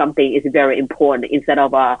those are something is very important instead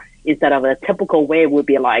of a typical way would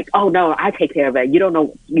be like, oh no, I take care of it. You don't know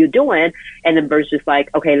what you're doing. And then versus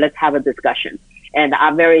like, okay, let's have a discussion. And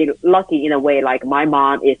I'm very lucky in a way, like my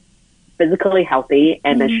mom is physically healthy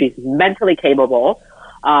and then she's mentally capable.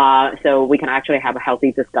 So we can actually have a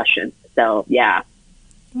healthy discussion. So yeah.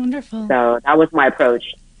 Wonderful. So that was my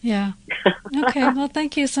approach. Yeah. Okay. Well,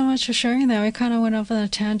 thank you so much for sharing that. We kind of went off on a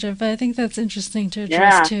tangent, but I think that's interesting to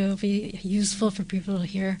address to be useful for people to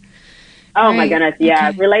hear. Oh right. My goodness. Yeah.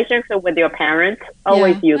 Okay. Relationship with your parents,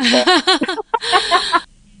 always useful.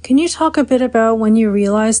 Can you talk a bit about when you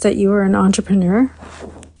realized that you were an entrepreneur?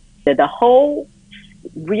 The whole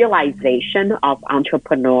realization of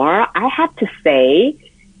entrepreneur, I have to say,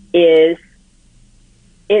 it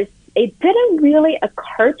didn't really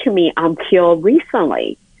occur to me until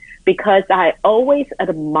recently, because I always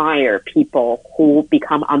admire people who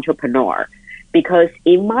become entrepreneur, because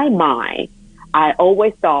in my mind, I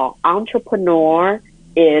always thought entrepreneur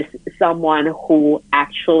is someone who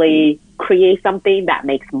actually creates something that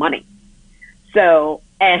makes money. So,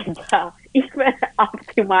 and even up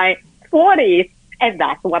to my 40s, and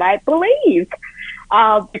that's what I believed,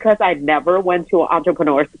 because I never went to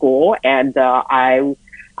entrepreneur school, and I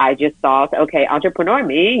just thought, okay, entrepreneur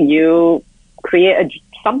means you create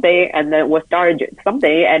something and then we'll start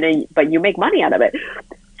something, and then but you make money out of it.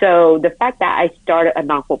 So the fact that I started a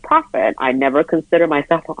non-for-profit, I never considered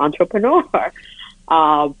myself an entrepreneur.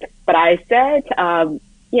 But I said,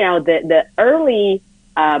 the early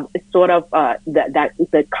the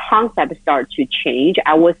concept started to change.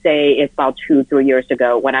 I would say it's about 2-3 years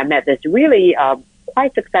ago when I met this really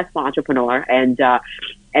quite successful entrepreneur, and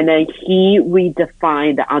And then he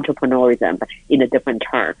redefined the entrepreneurism in a different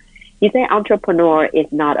term. He said entrepreneur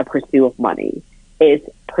is not a pursuit of money. It's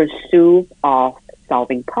pursuit of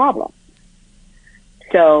solving problems.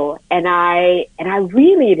 So, and I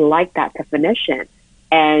really like that definition.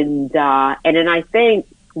 And then I think,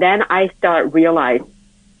 then I start realize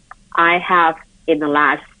I have in the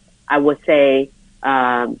last, I would say,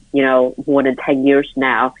 more than 10 years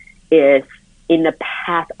now, is in the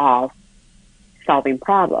path of solving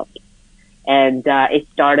problems. And it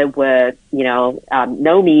started with,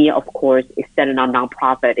 Nomi, of course, is setting on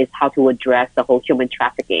nonprofit, is how to address the whole human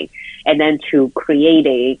trafficking, and then to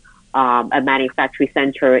creating a manufacturing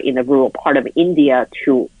center in the rural part of India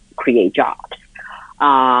to create jobs.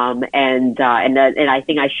 And I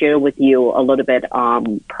think I shared with you a little bit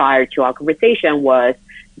prior to our conversation was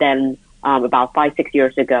then about 5-6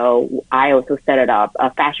 years ago, I also set up a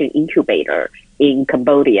fashion incubator in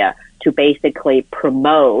Cambodia to basically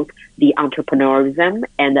promote the entrepreneurism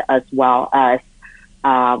and as well as,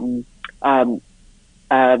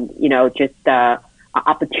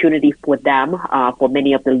 opportunity for them, for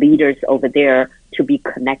many of the leaders over there to be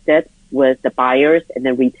connected with the buyers and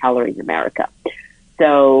the retailer in America.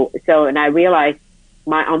 So, and I realized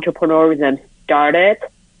my entrepreneurism started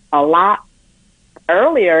a lot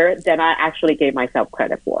earlier than I actually gave myself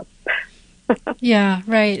credit for. Yeah,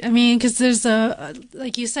 right. I mean, because there's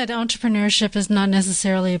like you said, entrepreneurship is not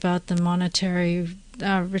necessarily about the monetary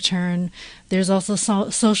return. There's also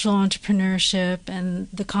social entrepreneurship, and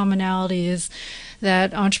the commonality is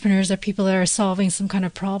that entrepreneurs are people that are solving some kind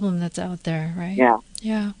of problem that's out there, right? Yeah.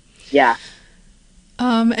 Yeah. Yeah.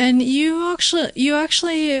 And you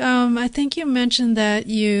actually, I think you mentioned that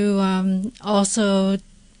you also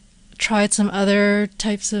tried some other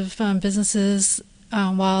types of businesses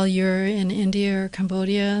while you're in India or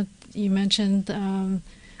Cambodia. You mentioned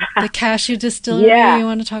the cashew distillery. Yeah. You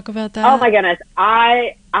want to talk about that? Oh my goodness.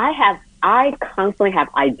 I constantly have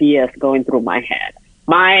ideas going through my head.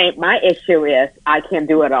 My issue is I can't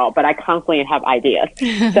do it all, but I constantly have ideas.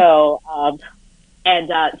 So,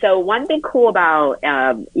 so one thing cool about,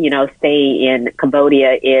 staying in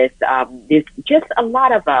Cambodia is, there's just a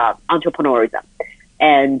lot of, entrepreneurism.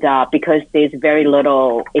 And, because there's very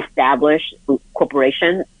little established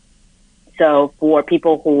corporation. So for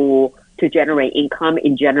people who, to generate income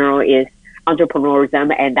in general is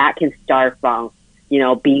entrepreneurism, and that can start from,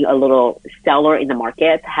 being a little seller in the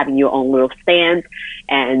market, having your own little stand,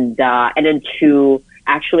 and then to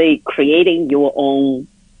actually creating your own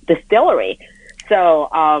distillery. So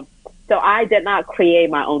I did not create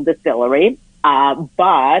my own distillery, but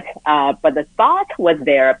the thought was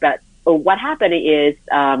there. But what happened is,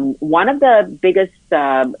 one of the biggest,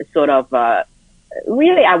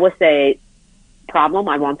 really, I would say, problem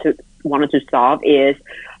I wanted to solve is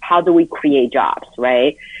how do we create jobs,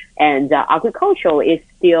 right? And agriculture is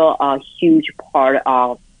still a huge part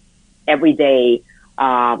of everyday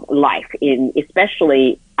life,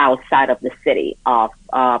 especially outside of the city of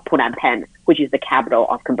Phnom Penh, which is the capital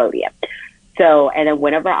of Cambodia. So, and then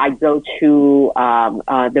whenever I go to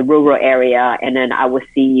the rural area, and then I will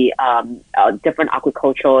see different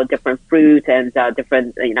agricultural, different fruits, and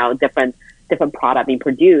different product being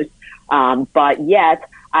produced. But yet,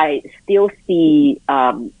 I still see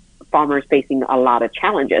farmers facing a lot of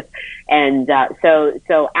challenges. And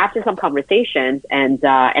so after some conversations, and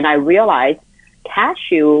I realized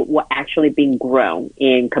cashew were actually being grown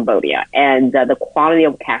in Cambodia, and the quality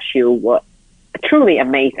of cashew was truly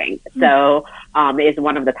amazing. So it's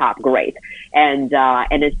one of the top grades. And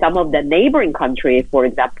in some of the neighboring countries, for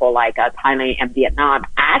example, like Thailand and Vietnam,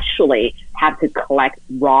 actually have to collect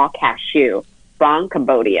raw cashew from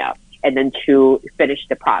Cambodia and then to finish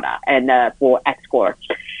the product and for export.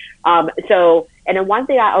 And then one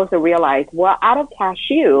thing I also realized, well, out of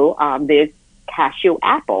cashew, there's cashew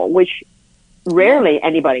apple, which rarely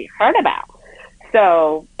anybody heard about.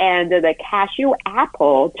 So, and the cashew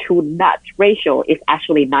apple to nut ratio is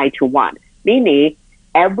actually 9-1, meaning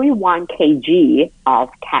every 1 kg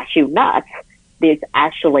of cashew nuts, there's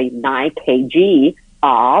actually 9 kg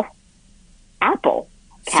of apple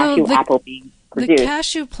being produced. The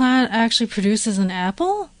cashew plant actually produces an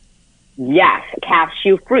apple? Yes,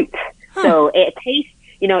 cashew fruit. Huh. So it tastes,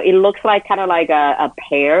 it looks like kind of like a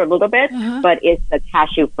pear a little bit, but it's a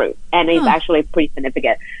cashew fruit, and it's actually pretty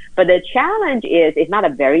significant. But the challenge is it's not a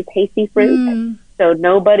very tasty fruit, so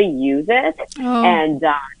nobody uses it. Oh. And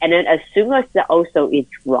then as soon as the oso is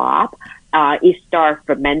dropped, it starts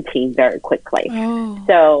fermenting very quickly. Oh.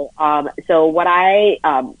 So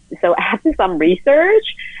after some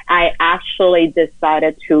research, I actually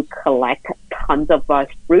decided to collect tons of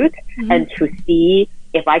fruit and to see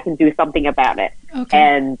if I can do something about it. Okay.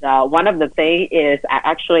 And one of the things is I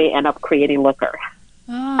actually end up creating liquor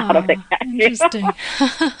out of the cashew. Interesting.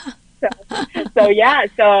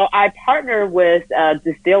 So I partnered with a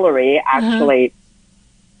distillery, actually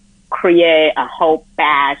create a whole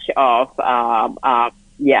batch of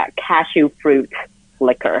cashew fruit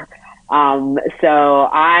liquor. So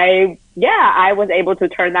I was able to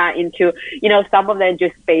turn that into, some of them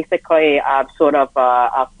just basically sort of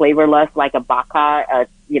flavorless, like a vodka,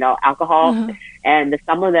 alcohol, and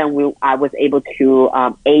some of them I was able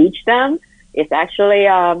to age them. It's actually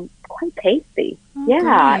quite tasty.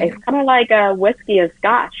 Great. It's kind of like a whiskey and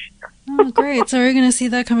scotch. Oh, great. So are we going to see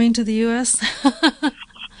that coming to the U.S.?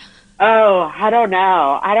 Oh, I don't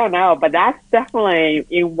know, but that's definitely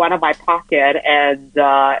in one of my pocket, and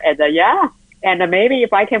maybe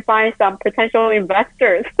if I can find some potential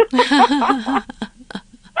investors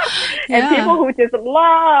and people who just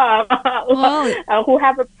love, who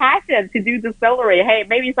have a passion to do distillery. Hey,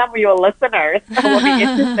 maybe some of your listeners will be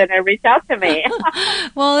interested and reach out to me.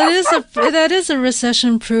 Well, that is a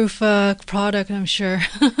recession-proof product, I'm sure.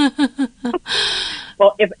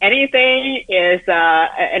 Well, if anything is,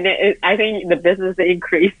 I think the business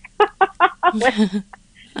increased.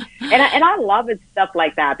 And I love it, stuff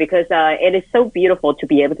like that, because it is so beautiful to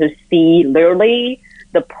be able to see literally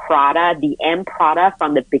the product, the end product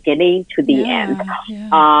from the beginning to the end. Yeah.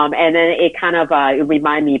 And then it kind of it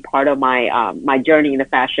remind me part of my my journey in the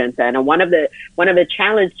fashion. And one of the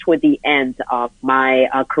challenges toward the end of my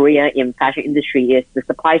career in fashion industry is the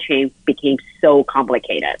supply chain became so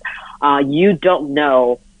complicated. You don't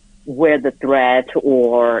know where the thread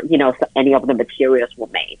or, any of the materials were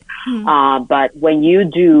made. But when you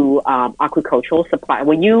do agricultural supply,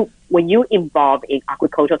 when you involve in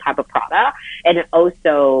agricultural type of product and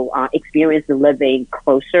also experience living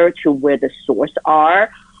closer to where the source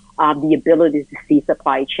are, the ability to see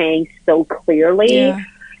supply chain so clearly,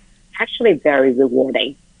 actually very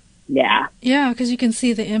rewarding. Yeah. Yeah, because you can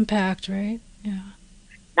see the impact, right? Yeah.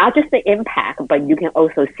 Not just the impact, but you can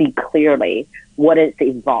also see clearly what is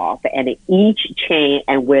involved and each chain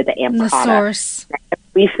and where the end product, source,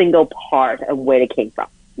 every single part of where it came from.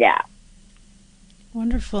 Yeah.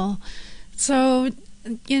 Wonderful. So,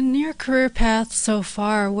 in your career path so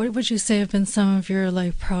far, what would you say have been some of your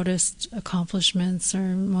proudest accomplishments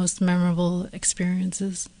or most memorable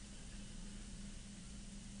experiences?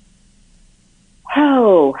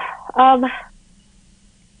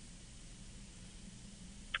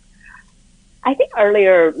 I think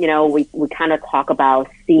earlier, we kind of talk about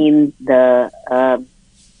seeing the,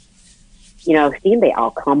 seeing the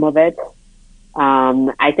outcome of it.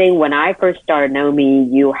 I think when I first started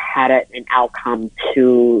Nomi, you had an outcome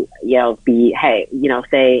to, be, hey,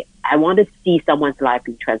 say, I want to see someone's life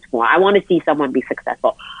be transformed. I want to see someone be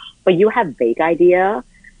successful. But you have vague idea.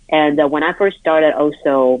 And when I first started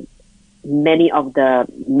also, many of the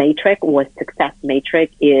matrix or success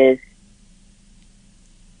matrix is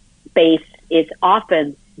based, it's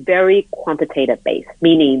often very quantitative based,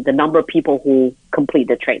 meaning the number of people who complete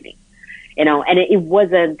the training, and it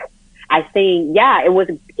wasn't, I think,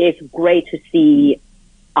 it's great to see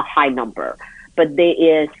a high number, but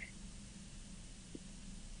that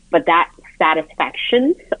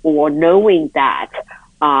satisfaction or knowing that,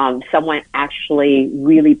 someone actually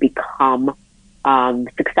really become,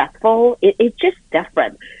 successful, it's just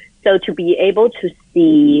different. So to be able to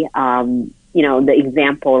see, the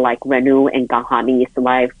example like Renu and Ganghani's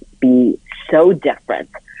life be so different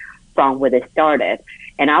from where they started.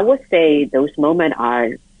 And I would say those moments are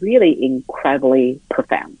really incredibly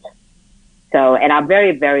profound. So, and I'm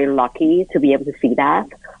very, very lucky to be able to see that,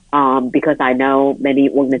 because I know many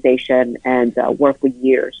organizations and work for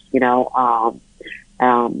years, and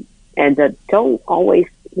don't always,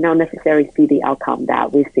 necessarily see the outcome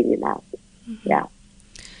that we're seeing now. Yeah.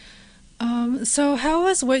 So how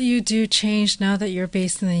has what you do changed now that you're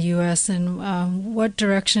based in the U.S. and what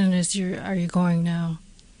direction are you going now?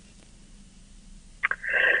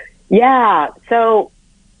 Yeah. So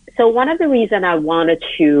one of the reasons I wanted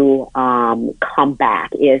to come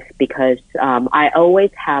back is because I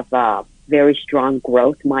always have a very strong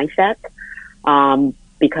growth mindset,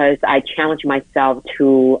 because I challenge myself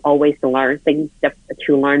to always learn things,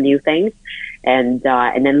 to learn new things. And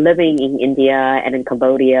then living in India and in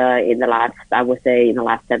Cambodia in the last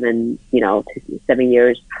 7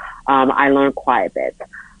 years, I learned quite a bit.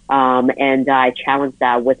 And I challenge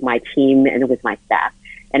that with my team and with my staff.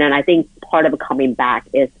 And then I think part of coming back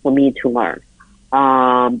is for me to learn,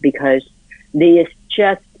 because there is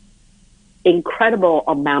just incredible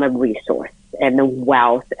amount of resource and the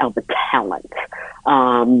wealth of the talent,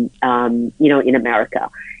 in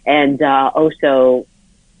America. And also,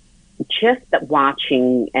 just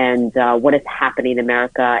watching and what is happening in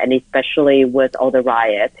America, and especially with all the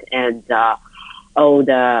riots and all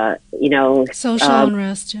the social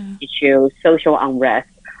unrest, issues, social unrest.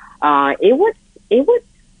 It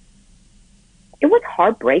was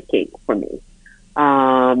heartbreaking for me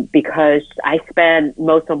because I spent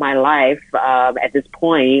most of my life at this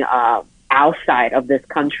point outside of this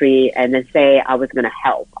country, and then say I was going to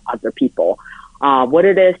help other people. What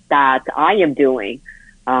it is that I am doing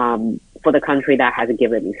for the country that hasn't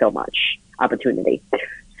given me so much opportunity.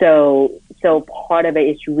 So part of it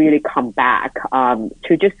is to really come back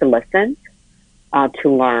to just listen, to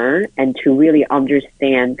learn, and to really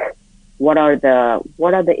understand what are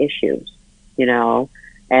the issues,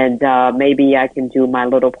 and maybe I can do my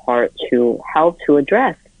little part to help to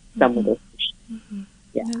address some of those issues. Mm-hmm.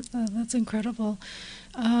 Yeah, that's incredible.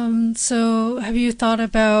 So have you thought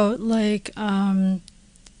about well,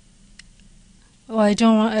 I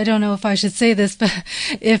don't know if I should say this, but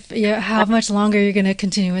how much longer you're going to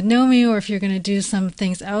continue with Nomi, or if you're going to do some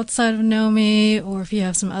things outside of Nomi, or if you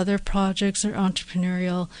have some other projects or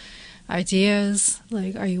entrepreneurial ideas,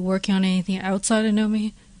 are you working on anything outside of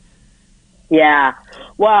Nomi? Yeah,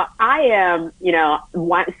 well, I am,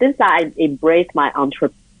 since I embraced my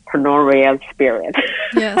entrepreneurial spirit.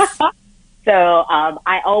 Yes. So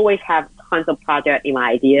I always have tons of projects in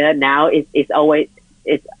my idea. Now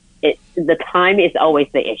the time is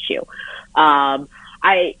always the issue. I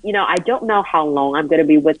don't know how long I'm going to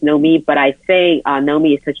be with Nomi, but I think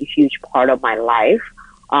Nomi is such a huge part of my life.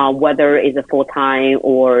 Whether it's a full-time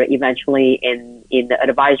or eventually in the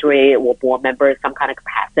advisory or board member, some kind of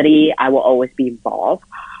capacity, I will always be involved.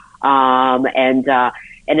 And then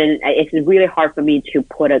it's really hard for me to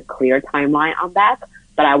put a clear timeline on that.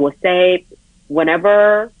 But I will say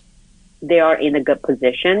whenever they are in a good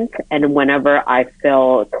position and whenever I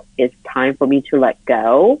feel it's time for me to let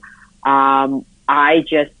go, I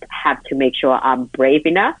just have to make sure I'm brave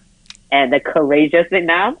enough and courageous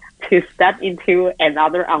enough to step into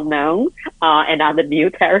another unknown, another new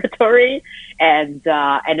territory, and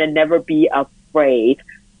then never be afraid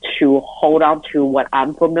to hold on to what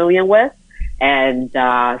I'm familiar with. And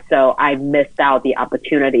so I missed out the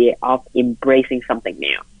opportunity of embracing something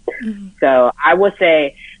new. Mm-hmm. So I would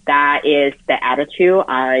say that is the attitude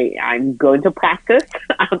I'm going to practice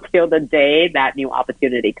until the day that new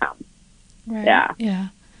opportunity comes. Right. Yeah.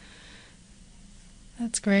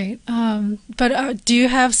 That's great. But do you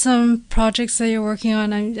have some projects that you're working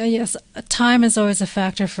on? Yes, time is always a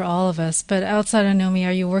factor for all of us, but outside of Nomi,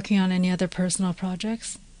 are you working on any other personal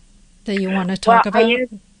projects that you want to talk about? I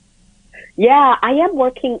am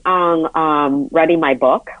working on writing my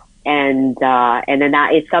book, and then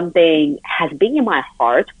that is something has been in my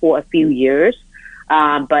heart for a few years.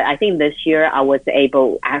 But I think this year I was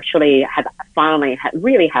able actually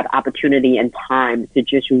really had opportunity and time to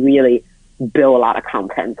just really build a lot of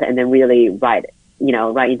content and then really write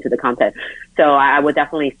into the content. So I would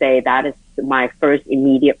definitely say that is my first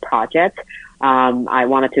immediate project. I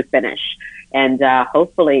wanted to finish, and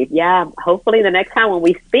hopefully the next time when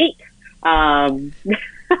we speak, I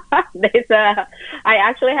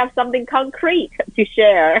actually have something concrete to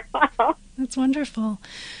share. That's wonderful.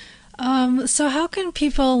 So how can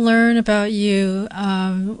people learn about you?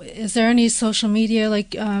 Is there any social media,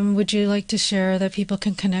 would you like to share that people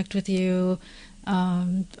can connect with you?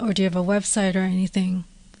 Or do you have a website or anything?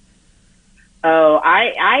 Oh,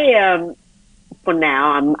 I am, for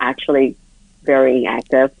now, I'm actually very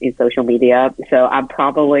active in social media. So I'm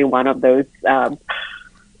probably one of those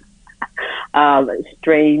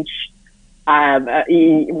strange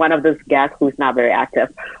one of those guests who's not very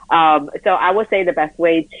active. So I would say the best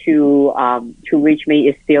way to reach me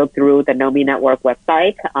is still through the Nomi Network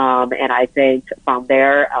website. And I think from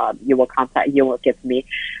there, you will get me.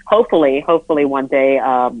 Hopefully one day,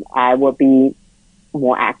 I will be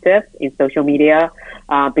more active in social media,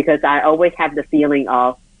 because I always have the feeling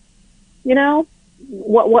of,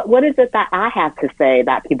 what is it that I have to say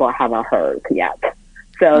that people haven't heard yet?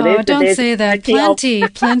 So don't say that.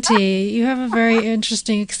 Plenty. You have a very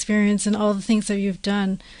interesting experience in all the things that you've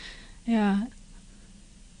done. Yeah.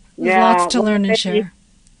 There's lots to learn and share.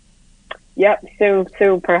 Yep.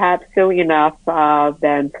 So perhaps soon enough.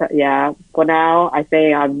 Then for now, I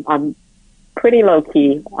think I'm pretty low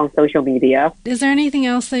key on social media. Is there anything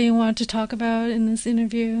else that you want to talk about in this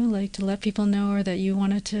interview, to let people know, or that you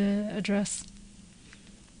wanted to address?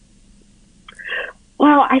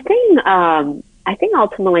 Well, I think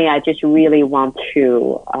ultimately I just really want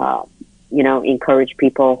to, encourage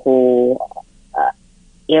people who,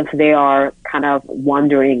 if they are kind of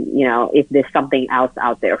wondering, if there's something else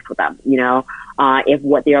out there for them, if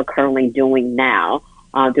what they are currently doing now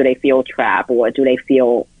Do they feel trapped, or do they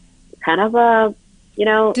feel kind of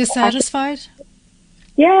dissatisfied?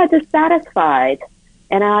 Yeah, dissatisfied.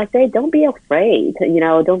 And I say, don't be afraid.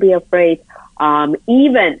 Don't be afraid.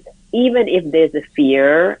 Even if there's a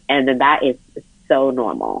fear, and then that is so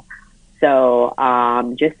normal. So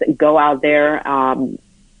just go out there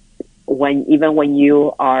when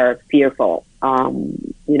you are fearful.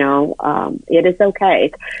 It is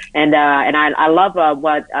okay. And I love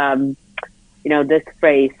what this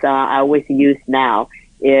phrase I always use now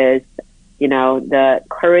is, the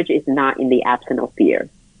courage is not in the absence of fear,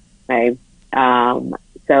 right?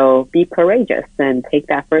 So be courageous and take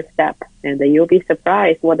that first step, and then you'll be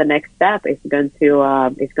surprised what the next step is going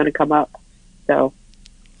to come up. So,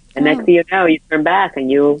 and next thing you know, you turn back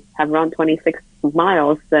and you have run 26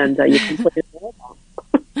 miles, and you completed the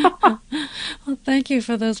marathon. Well, thank you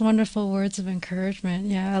for those wonderful words of encouragement.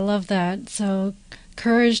 Yeah, I love that. So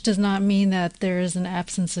courage does not mean that there is an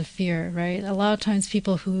absence of fear, right? A lot of times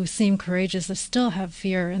people who seem courageous they still have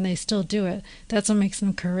fear and they still do it. That's what makes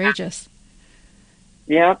them courageous.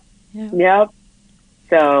 Yep.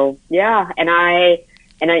 So, yeah, and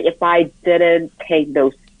if I didn't take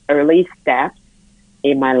those early steps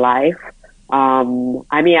in my life,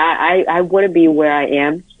 I wouldn't be where I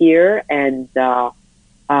am here, and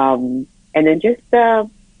then just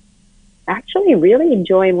actually really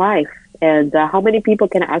enjoying life. And how many people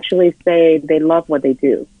can actually say they love what they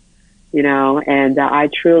do, and I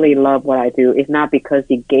truly love what I do. It's not because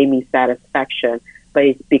it gave me satisfaction, but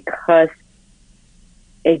it's because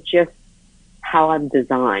it's just how I'm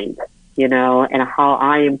designed, and how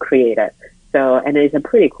I am created. So, and it's a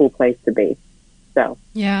pretty cool place to be. So,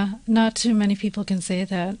 yeah, not too many people can say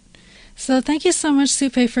that. So thank you so much,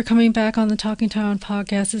 Tzu-Pei, for coming back on the Talking Taiwan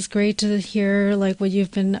podcast. It's great to hear what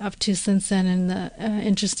you've been up to since then and the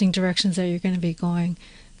interesting directions that you're going to be going.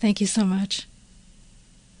 Thank you so much.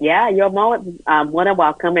 Yeah, you're more than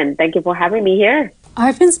welcome, and thank you for having me here.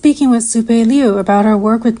 I've been speaking with Tzu-Pei Liu about our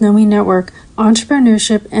work with Nomi Network,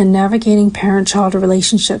 entrepreneurship, and navigating parent-child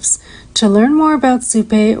relationships. To learn more about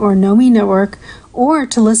Tzu-Pei or Nomi Network, or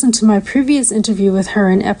to listen to my previous interview with her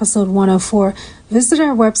in episode 104, visit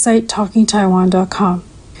our website, talkingtaiwan.com.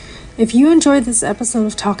 If you enjoyed this episode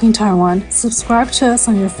of Talking Taiwan, subscribe to us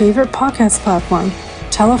on your favorite podcast platform,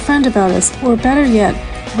 tell a friend about us, or better yet,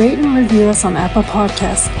 rate and review us on Apple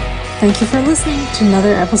Podcasts. Thank you for listening to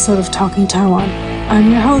another episode of Talking Taiwan.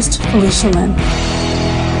 I'm your host, Felicia Lin.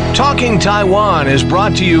 Talking Taiwan is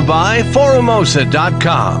brought to you by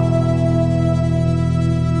Forumosa.com.